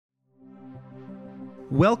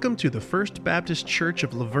Welcome to the First Baptist Church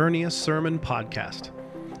of Lavernia Sermon Podcast.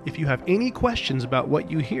 If you have any questions about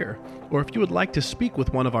what you hear, or if you would like to speak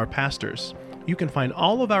with one of our pastors, you can find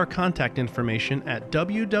all of our contact information at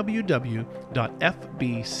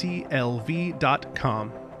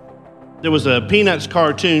www.fbclv.com. There was a Peanuts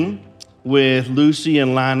cartoon with Lucy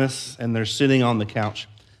and Linus, and they're sitting on the couch,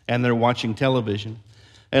 and they're watching television.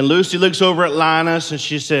 And Lucy looks over at Linus, and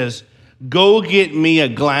she says, "Go get me a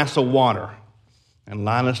glass of water." And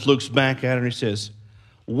Linus looks back at her and he says,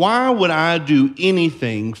 "Why would I do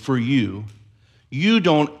anything for you? You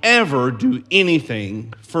don't ever do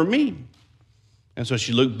anything for me." And so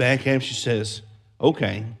she looked back at him, she says,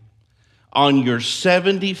 "Okay, on your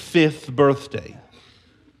 75th birthday,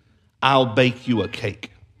 I'll bake you a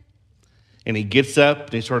cake." And he gets up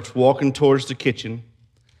and he starts walking towards the kitchen.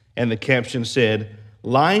 And the caption said,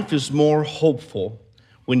 "Life is more hopeful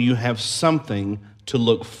when you have something to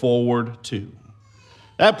look forward to."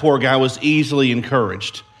 That poor guy was easily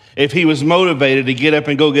encouraged if he was motivated to get up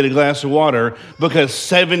and go get a glass of water, because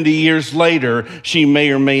 70 years later, she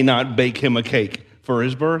may or may not bake him a cake for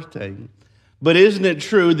his birthday. But isn't it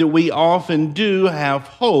true that we often do have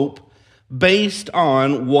hope based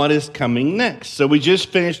on what is coming next? So we just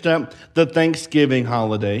finished up the Thanksgiving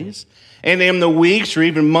holidays. And in the weeks or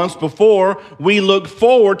even months before, we looked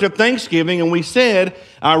forward to Thanksgiving and we said,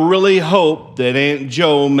 "I really hope that Aunt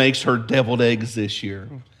Jo makes her deviled eggs this year.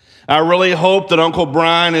 I really hope that Uncle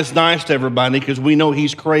Brian is nice to everybody, because we know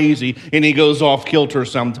he's crazy and he goes off kilter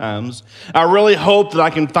sometimes. I really hope that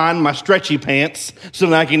I can find my stretchy pants so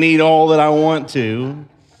that I can eat all that I want to.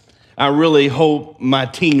 I really hope my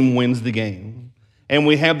team wins the game." And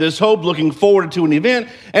we have this hope looking forward to an event.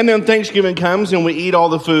 And then Thanksgiving comes and we eat all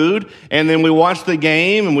the food. And then we watch the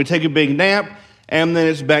game and we take a big nap. And then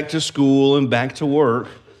it's back to school and back to work.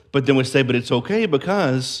 But then we say, but it's okay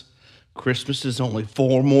because Christmas is only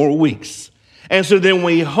 4 more weeks. And so then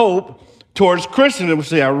we hope towards Christmas. And we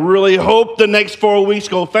say, I really hope the next 4 weeks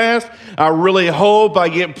go fast. I really hope I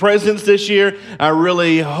get presents this year. I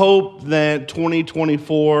really hope that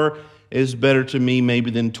 2024 is better to me maybe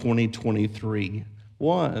than 2023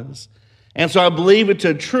 was. And so I believe it's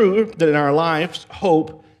a truth that in our lives,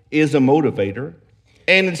 hope is a motivator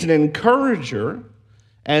and it's an encourager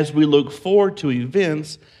as we look forward to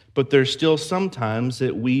events, but there's still sometimes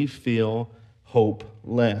that we feel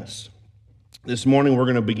hopeless. This morning we're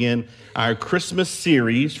going to begin our Christmas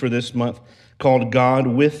series for this month called God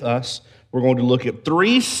With Us. We're going to look at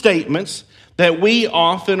 3 statements that we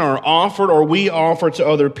often are offered or we offer to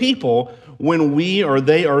other people when we or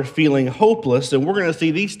they are feeling hopeless. And we're going to see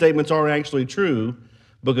these statements are actually true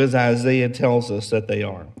because Isaiah tells us that they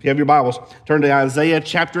are. If you have your Bibles, turn to Isaiah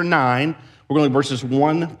chapter 9. We're going to verses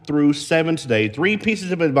 1 through 7 today. 3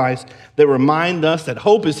 pieces of advice that remind us that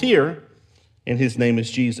hope is here and his name is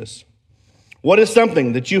Jesus. What is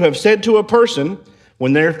something that you have said to a person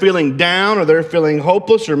when they're feeling down or they're feeling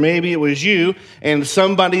hopeless, or maybe it was you and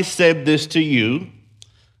somebody said this to you?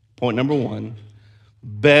 Point number 1.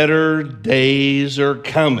 Better days are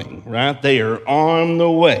coming, right? They are on the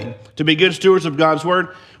way. To be good stewards of God's word,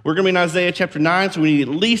 we're going to be in Isaiah chapter 9, so we need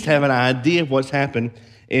at least have an idea of what's happened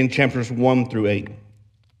in chapters 1 through 8.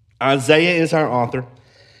 Isaiah is our author.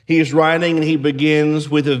 He is writing and he begins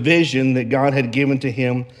with a vision that God had given to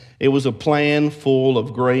him. It was a plan full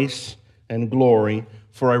of grace and glory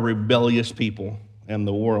for a rebellious people and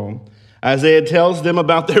the world. Isaiah tells them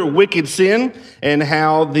about their wicked sin and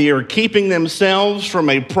how they are keeping themselves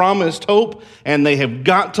from a promised hope, and they have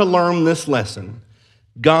got to learn this lesson.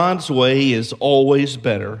 God's way is always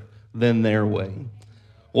better than their way.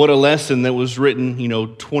 What a lesson that was written,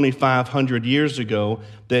 2,500 years ago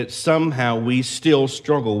that somehow we still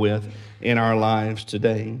struggle with in our lives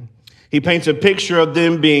today. He paints a picture of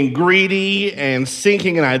them being greedy and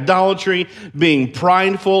sinking in idolatry, being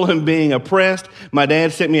prideful and being oppressed. My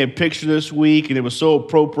dad sent me a picture this week, and it was so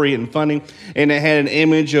appropriate and funny. And it had an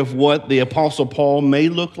image of what the Apostle Paul may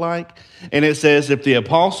look like. And it says, if the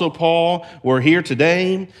Apostle Paul were here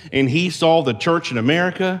today and he saw the church in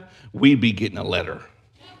America, we'd be getting a letter.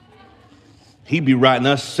 He'd be writing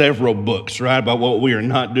us several books, right, about what we are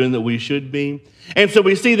not doing that we should be. And so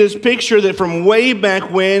we see this picture that from way back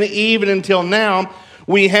when, even until now,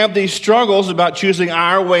 we have these struggles about choosing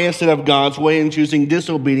our way instead of God's way and choosing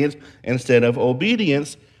disobedience instead of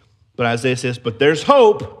obedience. But Isaiah says, but there's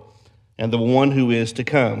hope and the one who is to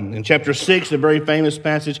come. In chapter 6, a very famous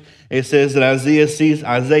passage, it says that Isaiah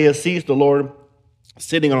sees the Lord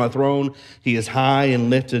sitting on a throne. He is high and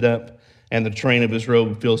lifted up, and the train of his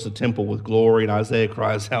robe fills the temple with glory. And Isaiah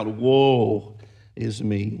cries out, "Woe is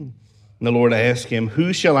me! And the Lord asked him,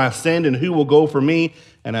 who shall I send and who will go for me?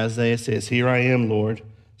 And Isaiah says, here I am, Lord,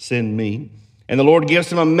 send me. And the Lord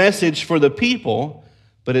gives him a message for the people,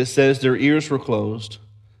 but it says their ears were closed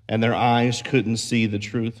and their eyes couldn't see the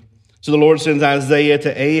truth. So the Lord sends Isaiah to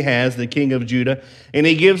Ahaz, the king of Judah, and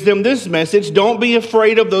he gives them this message. Don't be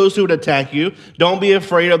afraid of those who would attack you. Don't be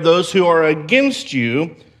afraid of those who are against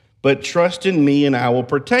you, but trust in me and I will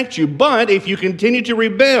protect you. But if you continue to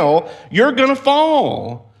rebel, you're going to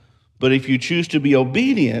fall. But if you choose to be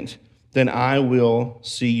obedient, then I will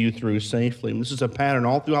see you through safely. And this is a pattern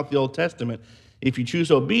all throughout the Old Testament. If you choose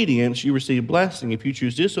obedience, you receive blessing. If you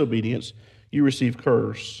choose disobedience, you receive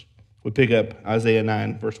curse. We pick up Isaiah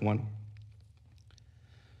 9, verse 1.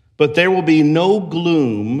 But there will be no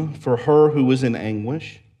gloom for her who is in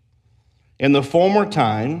anguish. In the former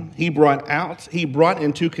time, he brought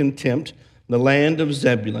into contempt the land of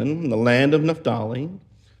Zebulun, the land of Naphtali.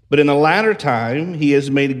 But in the latter time, he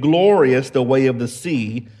has made glorious the way of the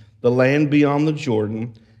sea, the land beyond the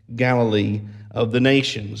Jordan, Galilee of the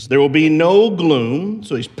nations. There will be no gloom.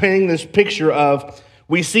 So he's painting this picture of,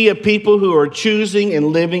 we see a people who are choosing and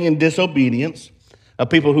living in disobedience, a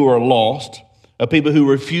people who are lost, a people who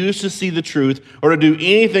refuse to see the truth or to do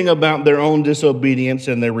anything about their own disobedience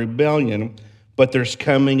and their rebellion. But there's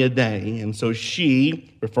coming a day. And so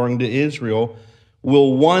she, referring to Israel,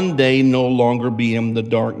 will one day no longer be in the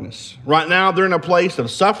darkness. Right now, they're in a place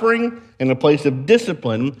of suffering and a place of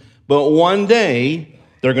discipline, but one day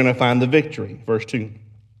they're going to find the victory. Verse 2.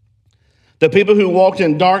 The people who walked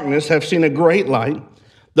in darkness have seen a great light.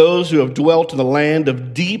 Those who have dwelt in the land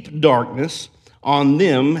of deep darkness, on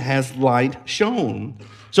them has light shone.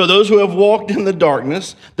 So those who have walked in the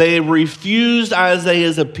darkness, they have refused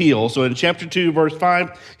Isaiah's appeal. So in chapter 2, verse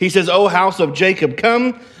 5, he says, O house of Jacob,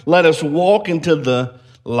 come, let us walk into the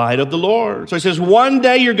light of the Lord. So he says, one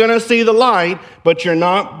day you're going to see the light, but you're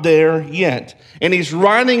not there yet. And he's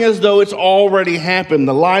writing as though it's already happened.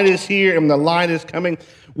 The light is here and the light is coming.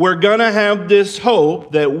 We're going to have this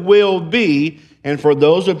hope that will be. And for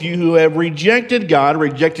those of you who have rejected God,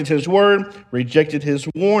 rejected his word, rejected his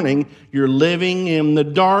warning, you're living in the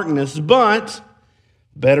darkness, but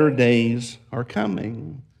better days are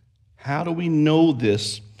coming. How do we know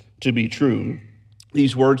this to be true?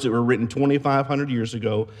 These words that were written 2,500 years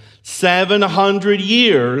ago, 700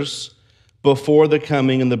 years before the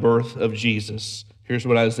coming and the birth of Jesus. Here's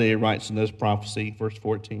what Isaiah writes in this prophecy, verse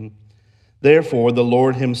 14. Therefore, the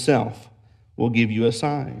Lord himself will give you a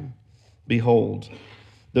sign. Behold,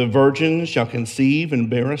 the virgin shall conceive and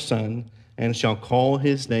bear a son, and shall call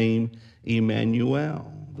his name Emmanuel.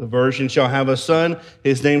 The virgin shall have a son.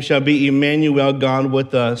 His name shall be Emmanuel, God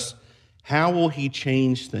with us. How will he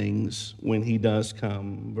change things when he does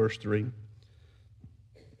come? Verse 3.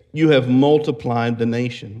 You have multiplied the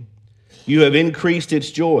nation. You have increased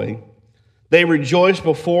its joy. They rejoice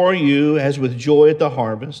before you as with joy at the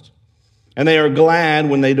harvest, and they are glad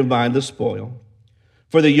when they divide the spoil.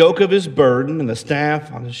 For the yoke of his burden and the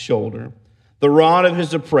staff on his shoulder, the rod of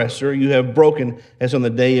his oppressor you have broken as on the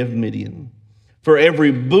day of Midian. For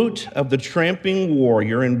every boot of the tramping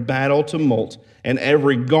warrior in battle tumult and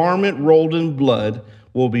every garment rolled in blood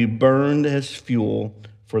will be burned as fuel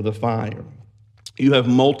for the fire. You have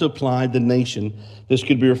multiplied the nation. This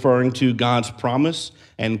could be referring to God's promise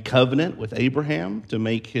and covenant with Abraham to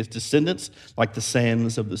make his descendants like the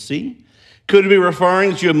sands of the sea. Could be referring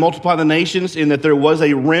that you have multiplied the nations in that there was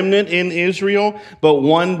a remnant in Israel, but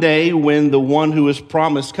one day when the one who is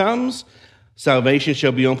promised comes, salvation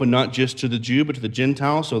shall be open not just to the Jew, but to the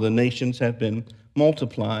Gentiles, so the nations have been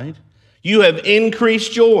multiplied. You have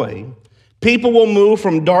increased joy. People will move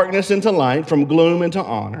from darkness into light, from gloom into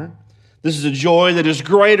honor. This is a joy that is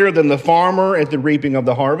greater than the farmer at the reaping of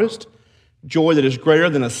the harvest, joy that is greater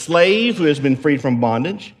than a slave who has been freed from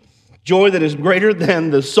bondage, joy that is greater than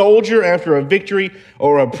the soldier after a victory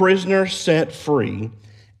or a prisoner set free.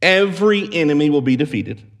 Every enemy will be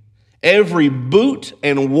defeated. Every boot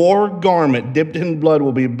and war garment dipped in blood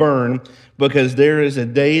will be burned, because there is a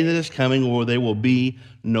day that is coming where there will be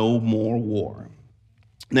no more war.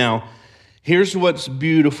 Now, here's what's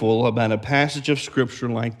beautiful about a passage of Scripture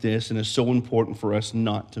like this, and is so important for us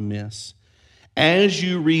not to miss. As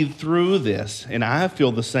you read through this, and I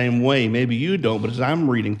feel the same way, maybe you don't, but as I'm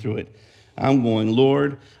reading through it, I'm going,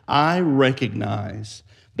 Lord, I recognize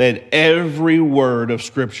that every word of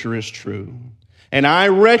Scripture is true. And I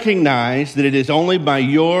recognize that it is only by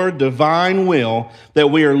your divine will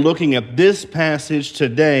that we are looking at this passage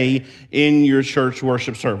today in your church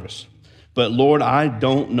worship service. But Lord, I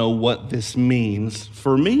don't know what this means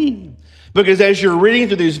for me. Because as you're reading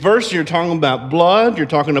through these verses, you're talking about blood, you're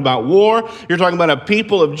talking about war, you're talking about a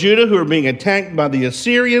people of Judah who are being attacked by the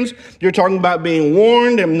Assyrians, you're talking about being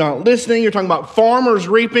warned and not listening, you're talking about farmers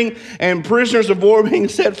reaping and prisoners of war being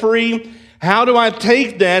set free. How do I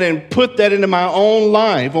take that and put that into my own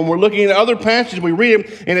life? When we're looking at other passages, we read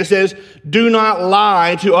it, and it says, do not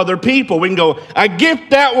lie to other people. We can go, I get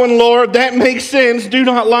that one, Lord. That makes sense. Do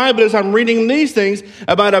not lie. But as I'm reading these things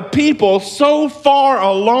about a people so far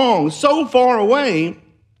along, so far away,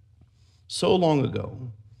 so long ago,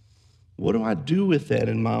 what do I do with that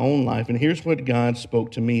in my own life? And here's what God spoke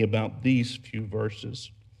to me about these few verses.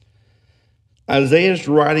 Isaiah is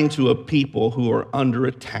writing to a people who are under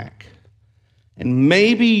attack. And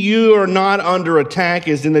maybe you are not under attack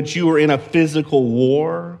as in that you are in a physical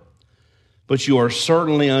war, but you are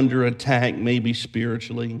certainly under attack, maybe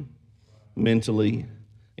spiritually, mentally,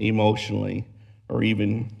 emotionally, or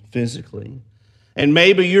even physically. And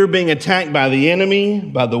maybe you're being attacked by the enemy,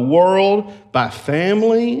 by the world, by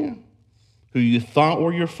family, who you thought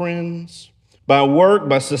were your friends, by work,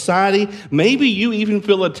 by society. Maybe you even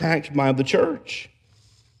feel attacked by the church.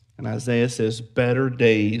 And Isaiah says, better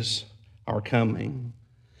days are coming.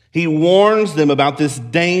 He warns them about this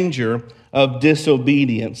danger of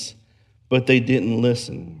disobedience, but they didn't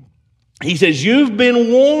listen. He says, you've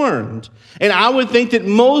been warned. And I would think that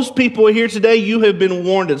most people here today, you have been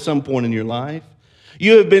warned at some point in your life.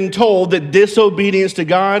 You have been told that disobedience to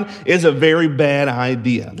God is a very bad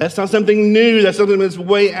idea. That's not something new. That's something that's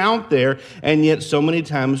way out there. And yet so many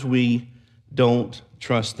times we don't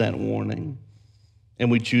trust that warning.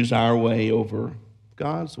 And we choose our way over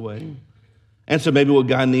God's way. And so maybe what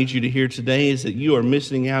God needs you to hear today is that you are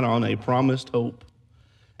missing out on a promised hope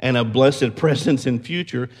and a blessed presence in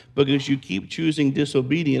future because you keep choosing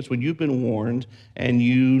disobedience when you've been warned and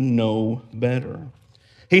you know better.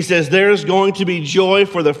 He says there's going to be joy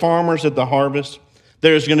for the farmers at the harvest.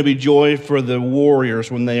 There's going to be joy for the warriors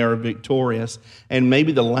when they are victorious. And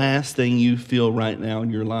maybe the last thing you feel right now in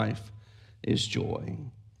your life is joy.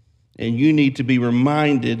 And you need to be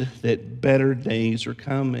reminded that better days are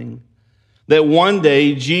coming. That one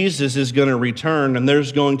day Jesus is going to return and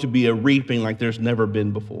there's going to be a reaping like there's never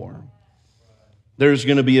been before. There's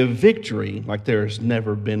going to be a victory like there's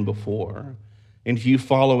never been before. And if you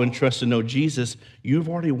follow and trust and know Jesus, you've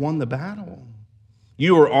already won the battle.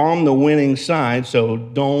 You are on the winning side, so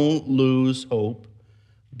don't lose hope.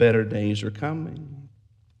 Better days are coming.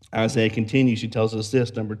 Isaiah continues, he tells us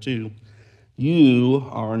this, number 2. You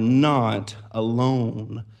are not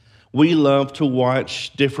alone. We love to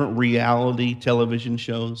watch different reality television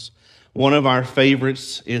shows. One of our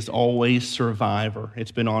favorites is always Survivor.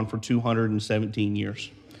 It's been on for 217 years.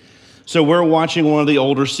 So we're watching one of the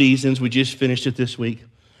older seasons. We just finished it this week.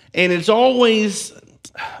 And it's always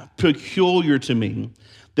peculiar to me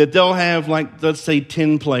that they'll have, like, let's say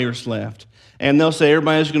 10 players left. And they'll say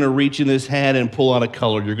everybody's going to reach in this hat and pull out a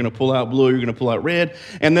color. You're going to pull out blue, you're going to pull out red,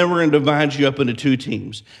 and then we're going to divide you up into 2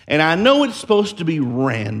 teams. And I know it's supposed to be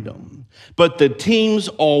random, but the teams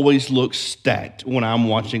always look stacked when I'm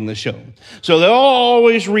watching the show. So they'll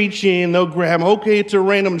always reach in, they'll grab, okay, it's a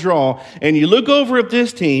random draw. And you look over at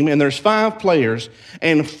this team, and there's 5 players,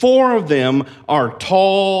 and 4 of them are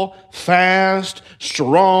tall, fast,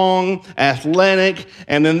 strong, athletic.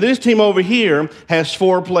 And then this team over here has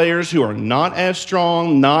 4 players who are not as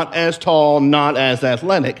strong, not as tall, not as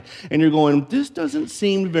athletic. And you're going, this doesn't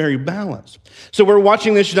seem very balanced. So we're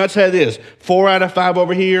watching this, that's how it is. 4 out of 5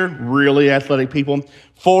 over here, really athletic people.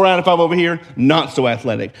 4 out of 5 over here, not so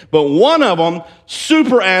athletic. But one of them,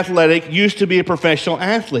 super athletic, used to be a professional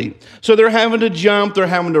athlete. So they're having to jump, they're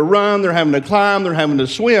having to run, they're having to climb, they're having to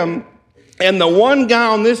swim. And the one guy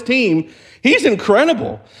on this team, he's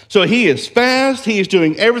incredible. So he is fast, he is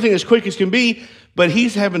doing everything as quick as can be, but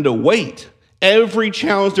he's having to wait. Every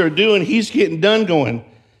challenge they're doing, he's getting done going,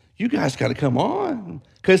 you guys got to come on.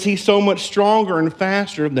 Because he's so much stronger and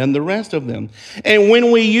faster than the rest of them. And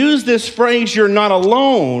when we use this phrase, you're not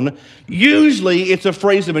alone, usually it's a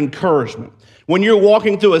phrase of encouragement. When you're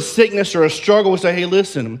walking through a sickness or a struggle, we say, hey,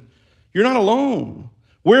 listen, you're not alone.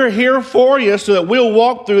 We're here for you so that we'll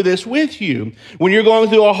walk through this with you. When you're going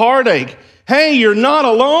through a heartache, hey, you're not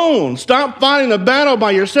alone. Stop fighting the battle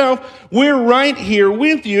by yourself. We're right here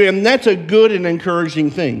with you, and that's a good and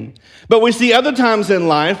encouraging thing. But we see other times in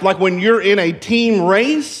life, like when you're in a team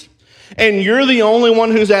race, and you're the only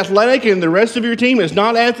one who's athletic and the rest of your team is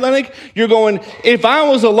not athletic, you're going, if I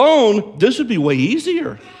was alone, this would be way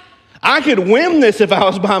easier. I could win this if I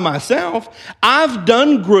was by myself. I've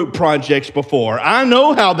done group projects before. I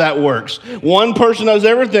know how that works. One person does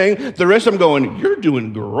everything. The rest of them going, you're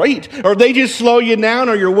doing great. Or they just slow you down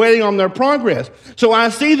or you're waiting on their progress. So I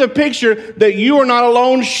see the picture that you are not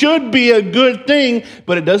alone should be a good thing,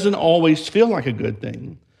 but it doesn't always feel like a good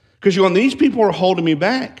thing. Because you're going, these people are holding me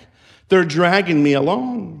back. They're dragging me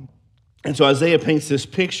along. And so Isaiah paints this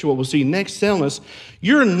picture. What we'll see next telling us,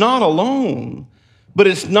 you're not alone. But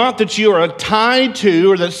it's not that you are tied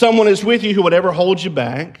to or that someone is with you who would ever hold you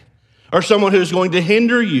back or someone who's going to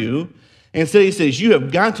hinder you. Instead, he says, you have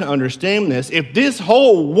got to understand this. If this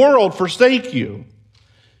whole world forsake you,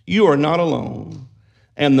 you are not alone.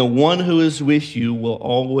 And the one who is with you will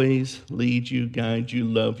always lead you, guide you,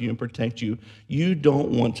 love you, and protect you. You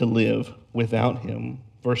don't want to live without him.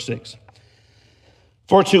 Verse 6.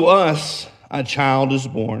 For to us a child is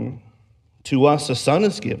born, to us a son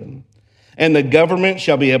is given. And the government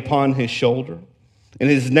shall be upon his shoulder, and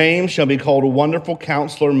his name shall be called Wonderful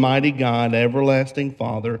Counselor, Mighty God, Everlasting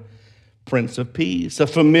Father, Prince of Peace. A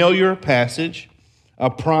familiar passage, a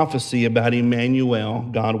prophecy about Emmanuel,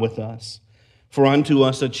 God with us. For unto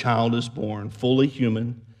us a child is born, fully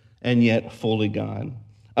human and yet fully God.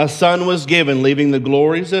 A son was given, leaving the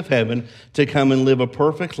glories of heaven to come and live a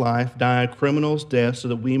perfect life, die a criminal's death, so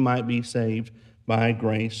that we might be saved by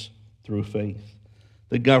grace through faith.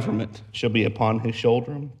 The government shall be upon his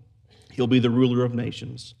shoulder. He'll be the ruler of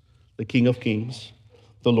nations, the King of kings,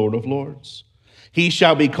 the Lord of lords. He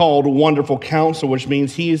shall be called Wonderful Counselor, which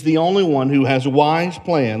means he is the only one who has wise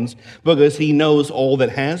plans because he knows all that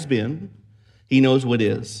has been, he knows what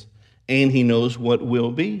is, and he knows what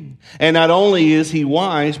will be. And not only is he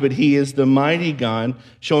wise, but he is the mighty God,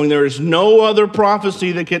 showing there is no other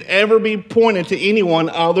prophecy that could ever be pointed to anyone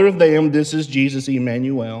other than this is Jesus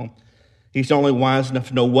Emmanuel. He's only wise enough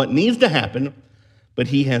to know what needs to happen, but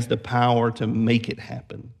he has the power to make it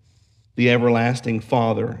happen. The everlasting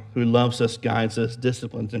Father who loves us, guides us,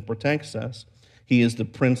 disciplines, and protects us. He is the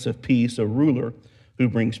Prince of Peace, a ruler who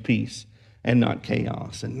brings peace and not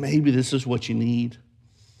chaos. And maybe this is what you need.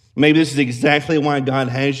 Maybe this is exactly why God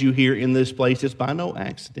has you here in this place. It's by no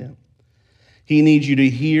accident. He needs you to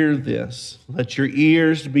hear this. Let your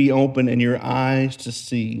ears be open and your eyes to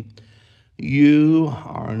see. You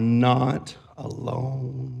are not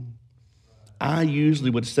alone. I usually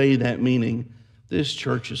would say that meaning this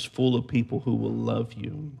church is full of people who will love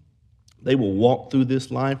you. They will walk through this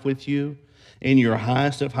life with you in your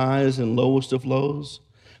highest of highs and lowest of lows.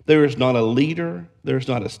 There is not a leader, there's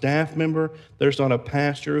not a staff member, there's not a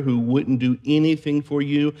pastor who wouldn't do anything for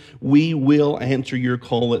you. We will answer your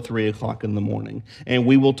call at 3 o'clock in the morning, and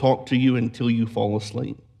we will talk to you until you fall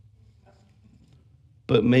asleep.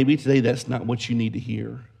 But maybe today that's not what you need to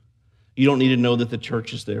hear. You don't need to know that the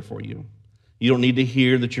church is there for you. You don't need to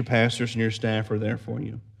hear that your pastors and your staff are there for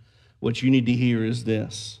you. What you need to hear is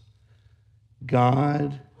this: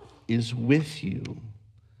 God is with you.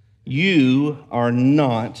 You are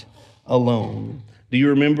not alone. Do you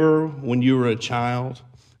remember when you were a child?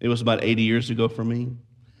 It was about 80 years ago for me.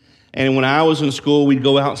 And when I was in school, we'd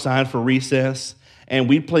go outside for recess, and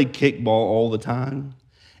we'd play kickball all the time.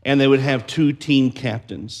 And they would have 2 team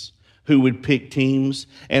captains who would pick teams.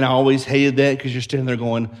 And I always hated that because you're standing there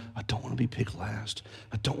going, I don't want to be picked last.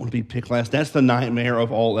 I don't want to be picked last. That's the nightmare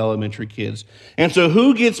of all elementary kids. And so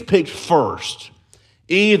who gets picked first?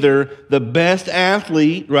 Either the best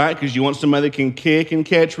athlete, right, because you want somebody that can kick and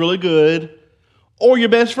catch really good, or your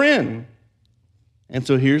best friend. And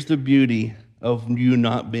so here's the beauty of you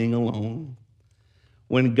not being alone.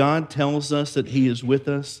 When God tells us that he is with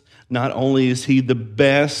us, not only is he the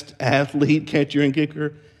best athlete, catcher, and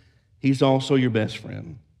kicker, he's also your best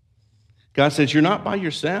friend. God says you're not by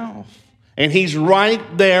yourself. And he's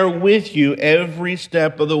right there with you every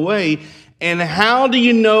step of the way. And how do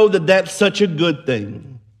you know that that's such a good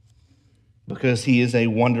thing? Because he is a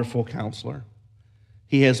wonderful counselor.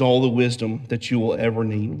 He has all the wisdom that you will ever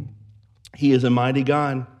need. He is a mighty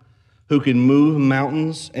God who can move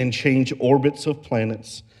mountains and change orbits of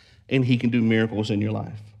planets, and he can do miracles in your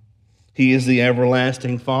life. He is the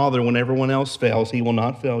everlasting Father. When everyone else fails, he will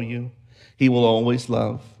not fail you. He will always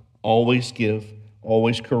love, always give,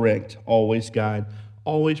 always correct, always guide,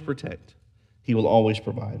 always protect. He will always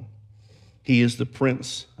provide. He is the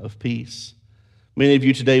Prince of Peace. Many of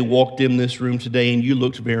you today walked in this room today and you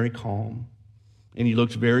looked very calm. And you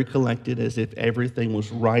looked very collected, as if everything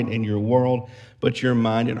was right in your world, but your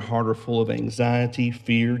mind and heart are full of anxiety,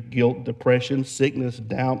 fear, guilt, depression, sickness,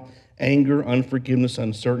 doubt, anger, unforgiveness,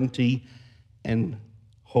 uncertainty, and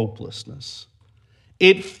hopelessness.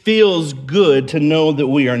 It feels good to know that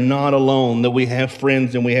we are not alone, that we have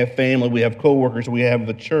friends and we have family, we have coworkers, we have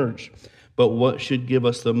the church. But what should give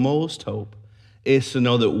us the most hope is to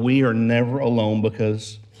know that we are never alone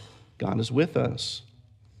because God is with us.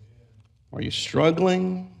 Are you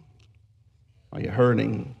struggling? Are you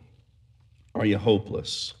hurting? Are you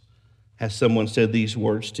hopeless? Has someone said these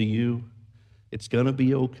words to you? It's going to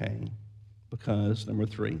be okay because, number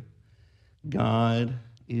 3, God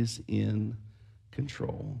is in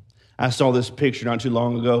control. I saw this picture not too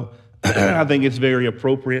long ago. I think it's very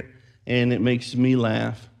appropriate, and it makes me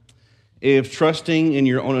laugh. If trusting in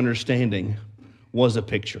your own understanding was a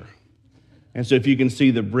picture, and so if you can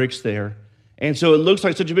see the bricks there, and so it looks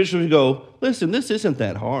like such a picture, we go, listen, this isn't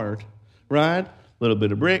that hard, right? A little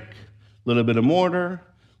bit of brick, a little bit of mortar, a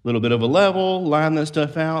little bit of a level, line that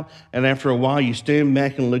stuff out, and after a while you stand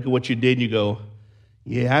back and look at what you did, and you go,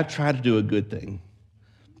 yeah, I tried to do a good thing,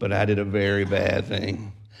 but I did a very bad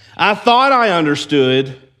thing. I thought I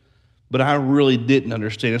understood, but I really didn't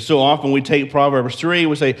understand. And so often we take Proverbs 3,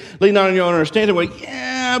 we say, lean not on your own understanding. We're like,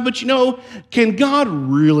 yeah, but can God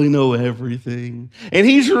really know everything? And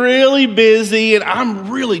he's really busy, and I'm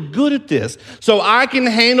really good at this. So I can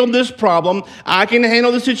handle this problem. I can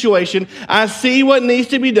handle the situation. I see what needs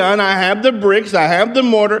to be done. I have the bricks. I have the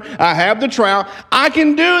mortar. I have the trowel. I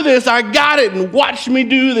can do this. I got it. And watch me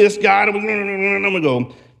do this, God. I'm going to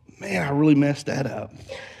go, man, I really messed that up.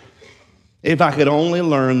 If I could only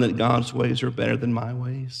learn that God's ways are better than my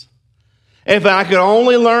ways. If I could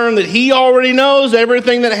only learn that he already knows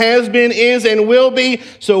everything that has been, is, and will be,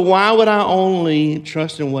 so why would I only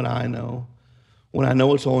trust in what I know when I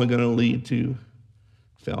know it's only going to lead to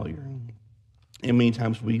failure? And many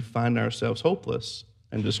times we find ourselves hopeless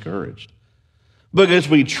and discouraged because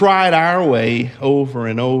we tried our way over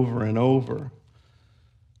and over and over,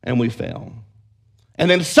 and we fail. And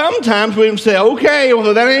then sometimes we say, okay,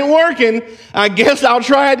 well, that ain't working. I guess I'll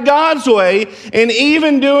try it God's way. And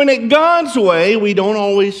even doing it God's way, we don't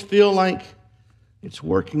always feel like it's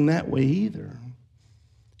working that way either.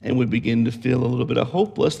 And we begin to feel a little bit of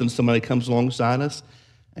hopeless. Then somebody comes alongside us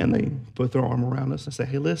and they put their arm around us and say,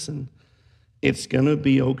 hey, listen, it's going to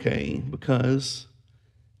be okay because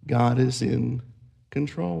God is in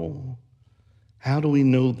control. How do we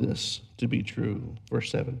know this to be true? Verse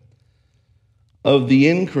 7. Of the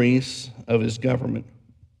increase of his government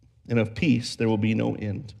and of peace there will be no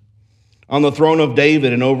end. On the throne of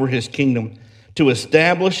David and over his kingdom, to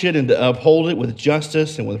establish it and to uphold it with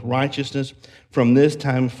justice and with righteousness from this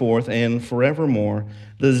time forth and forevermore.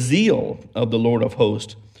 The zeal of the Lord of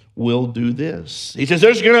hosts will do this. He says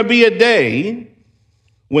there's going to be a day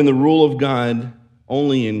when the rule of God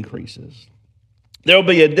only increases. There'll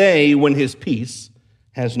be a day when his peace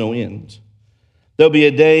has no end. There'll be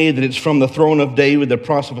a day that it's from the throne of David, the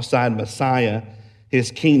prophesied Messiah.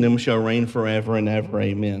 His kingdom shall reign forever and ever.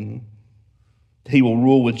 Amen. He will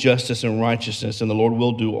rule with justice and righteousness, and the Lord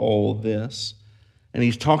will do all this. And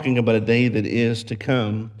he's talking about a day that is to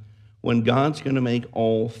come when God's going to make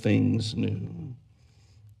all things new.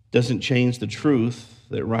 Doesn't change the truth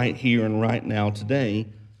that right here and right now today,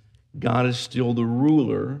 God is still the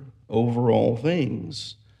ruler over all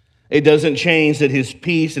things. It doesn't change that his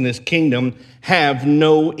peace and his kingdom have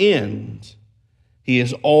no end. He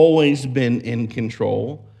has always been in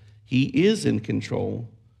control. He is in control.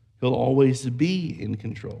 He'll always be in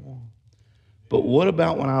control. But what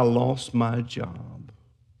about when I lost my job?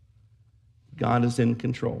 God is in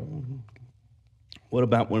control. What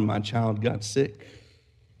about when my child got sick?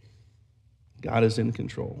 God is in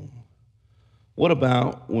control. What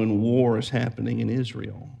about when war is happening in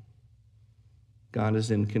Israel? God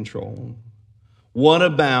is in control. What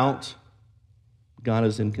about God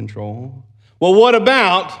is in control? Well, what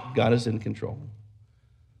about God is in control?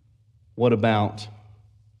 What about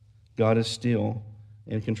God is still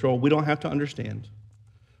in control? We don't have to understand.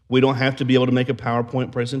 We don't have to be able to make a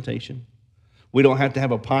PowerPoint presentation. We don't have to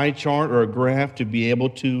have a pie chart or a graph to be able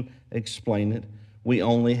to explain it. We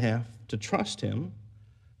only have to trust him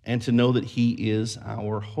and to know that he is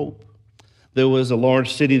our hope. There was a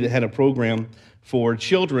large city that had a program for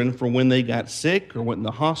children for when they got sick or went in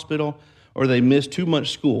the hospital or they missed too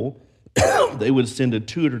much school. They would send a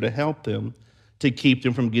tutor to help them to keep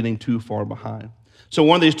them from getting too far behind. So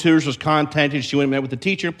one of these tutors was contacted. She went and met with the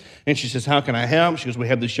teacher, and she says, how can I help? She goes, we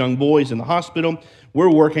have this young boy in the hospital. We're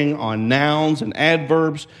working on nouns and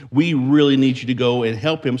adverbs. We really need you to go and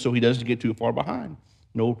help him so he doesn't get too far behind.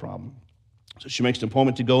 No problem. So she makes an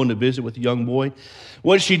appointment to go and to visit with the young boy.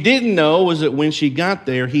 What she didn't know was that when she got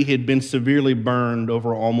there, he had been severely burned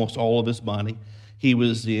over almost all of his body. He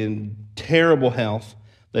was in terrible health.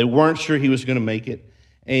 They weren't sure he was going to make it.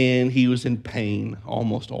 and he was in pain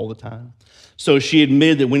almost all the time. So she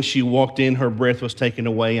admitted that when she walked in, her breath was taken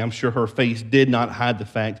away. I'm sure her face did not hide the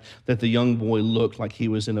fact that the young boy looked like he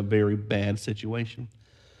was in a very bad situation.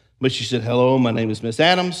 But she said, "Hello, my name is Miss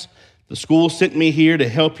Adams. The school sent me here to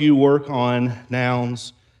help you work on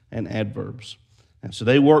nouns and adverbs." And so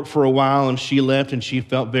they worked for a while, and she left, and she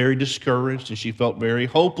felt very discouraged, and she felt very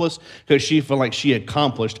hopeless because she felt like she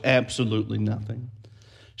accomplished absolutely nothing.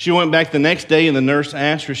 She went back the next day, and the nurse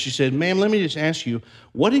asked her, she said, "Ma'am, let me just ask you,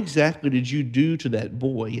 what exactly did you do to that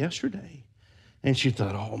boy yesterday?" And she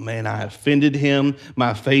thought, "Oh, man, I offended him.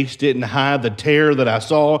 My face didn't hide the terror that I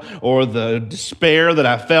saw or the despair that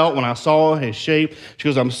I felt when I saw his shape." She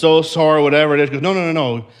goes, "I'm so sorry," whatever it is. She goes,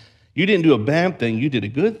 No. You didn't do a bad thing. You did a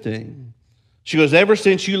good thing." She goes, "Ever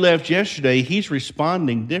since you left yesterday, he's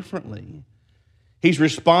responding differently. He's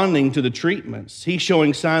responding to the treatments. He's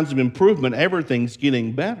showing signs of improvement. Everything's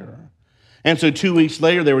getting better." And so 2 weeks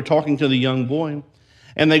later, they were talking to the young boy,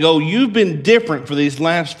 and they go, "You've been different for these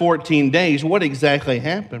last 14 days. What exactly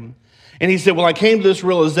happened?" And he said, "Well, I came to this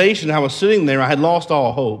realization. I was sitting there. I had lost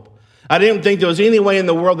all hope. I didn't think there was any way in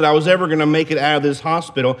the world that I was ever going to make it out of this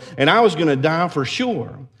hospital, and I was going to die for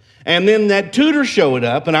sure. And then that tutor showed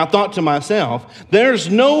up, and I thought to myself,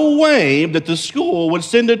 there's no way that the school would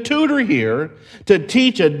send a tutor here to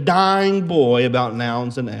teach a dying boy about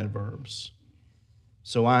nouns and adverbs.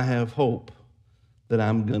 So I have hope that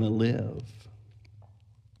I'm going to live."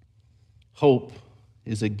 Hope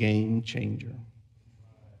is a game changer.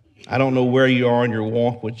 I don't know where you are in your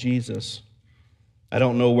walk with Jesus. I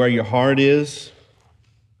don't know where your heart is.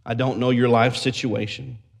 I don't know your life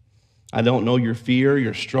situation. I don't know your fear,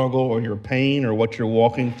 your struggle, or your pain, or what you're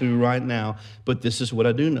walking through right now, but this is what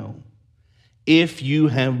I do know. If you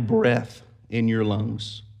have breath in your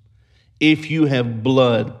lungs, if you have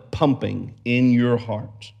blood pumping in your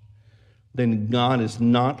heart, then God is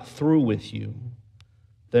not through with you.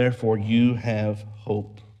 Therefore, you have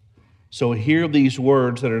hope. So hear these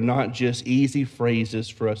words that are not just easy phrases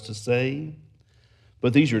for us to say,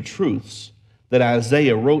 but these are truths that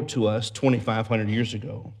Isaiah wrote to us 2,500 years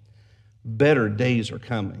ago. Better days are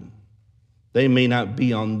coming. They may not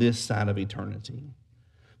be on this side of eternity,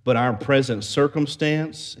 but our present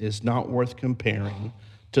circumstance is not worth comparing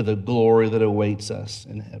to the glory that awaits us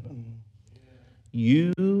in heaven.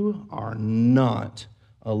 You are not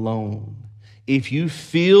alone. If you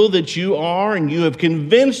feel that you are and you have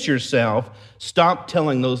convinced yourself, stop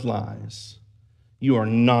telling those lies. You are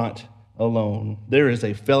not alone. There is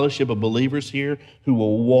a fellowship of believers here who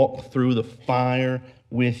will walk through the fire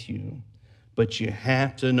with you. But you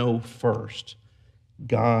have to know first,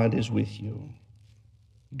 God is with you.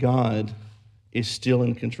 God is still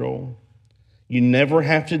in control. You never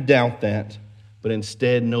have to doubt that, but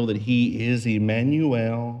instead know that He is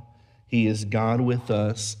Emmanuel. He is God with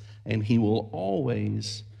us, and He will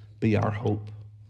always be our hope.